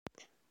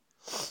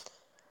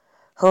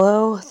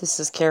Hello, this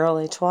is Carol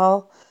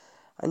Etoile.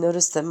 I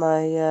noticed that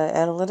my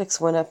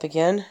analytics went up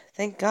again.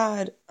 Thank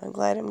God. I'm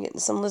glad I'm getting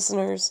some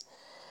listeners.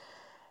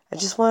 I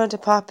just wanted to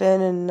pop in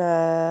and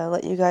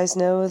let you guys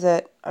know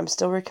that I'm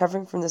still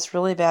recovering from this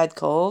really bad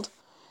cold.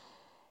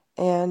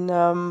 And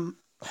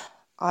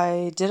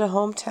I did a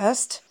home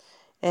test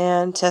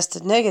and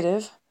tested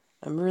negative.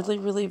 I'm really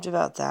relieved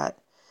about that.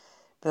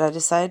 But I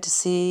decided to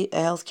see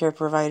a healthcare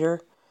provider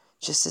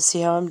just to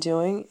see how I'm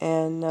doing.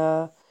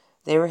 And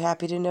they were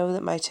happy to know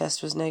that my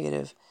test was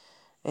negative.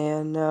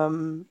 And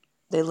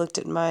they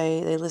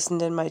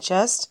listened in my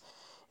chest,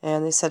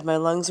 and they said my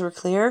lungs were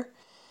clear,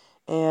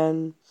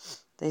 and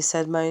they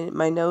said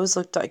my nose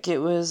looked like it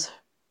was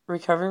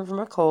recovering from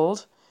a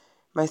cold.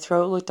 My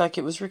throat looked like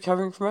it was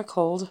recovering from a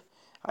cold.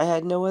 I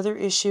had no other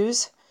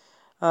issues.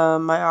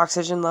 My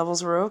oxygen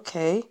levels were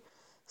okay.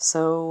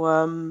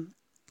 So,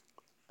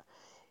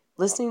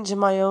 listening to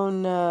my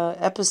own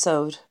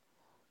episode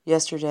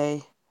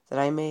yesterday that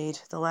I made,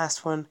 the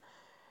last one,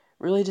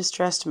 really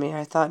distressed me.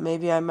 I thought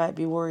maybe I might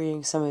be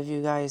worrying some of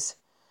you guys.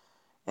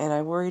 And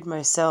I worried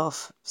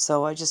myself.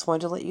 So I just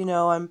wanted to let you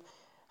know I'm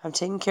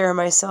taking care of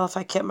myself.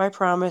 I kept my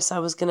promise. I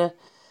was going to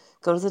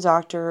go to the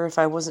doctor if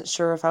I wasn't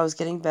sure if I was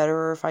getting better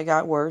or if I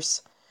got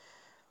worse.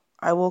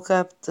 I woke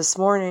up this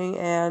morning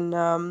and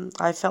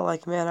I felt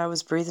like, man, I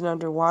was breathing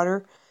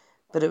underwater,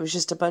 but it was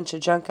just a bunch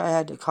of junk I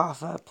had to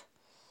cough up.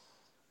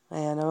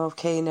 And I'm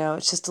okay now.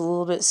 It's just a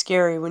little bit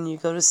scary when you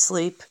go to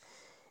sleep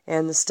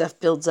and the stuff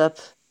builds up,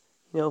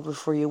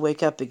 before you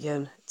wake up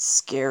again. It's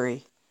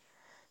scary.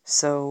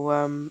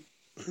 So,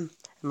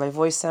 my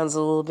voice sounds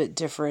a little bit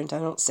different. I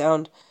don't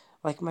sound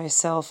like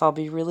myself. I'll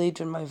be relieved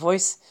when my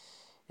voice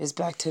is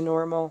back to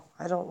normal.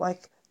 I don't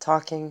like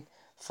talking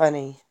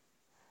funny.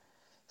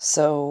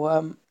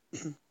 So,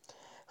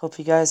 hope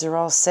you guys are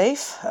all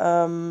safe.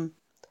 I'm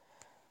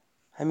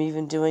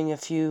even doing a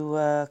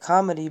few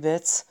comedy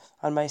bits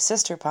on my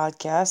sister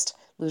podcast,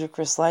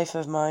 Ludicrous Life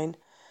of Mine.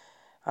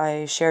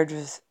 I shared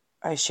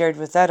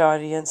with that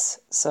audience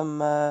some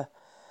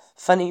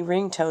funny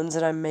ringtones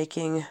that I'm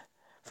making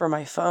for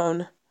my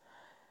phone.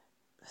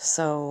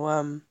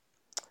 So,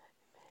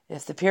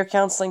 if the peer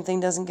counseling thing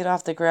doesn't get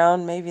off the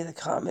ground, maybe the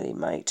comedy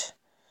might.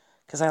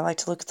 Because I like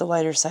to look at the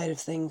lighter side of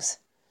things.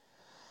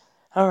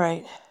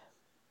 Alright.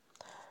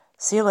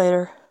 See you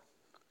later.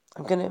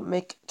 I'm going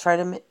to try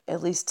to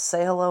at least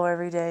say hello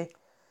every day.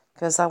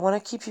 Because I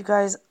want to keep you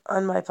guys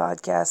on my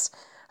podcast.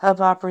 Hub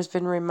Opera's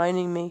been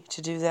reminding me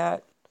to do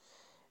that.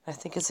 I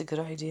think it's a good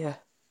idea.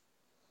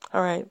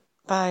 Alright.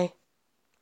 Bye.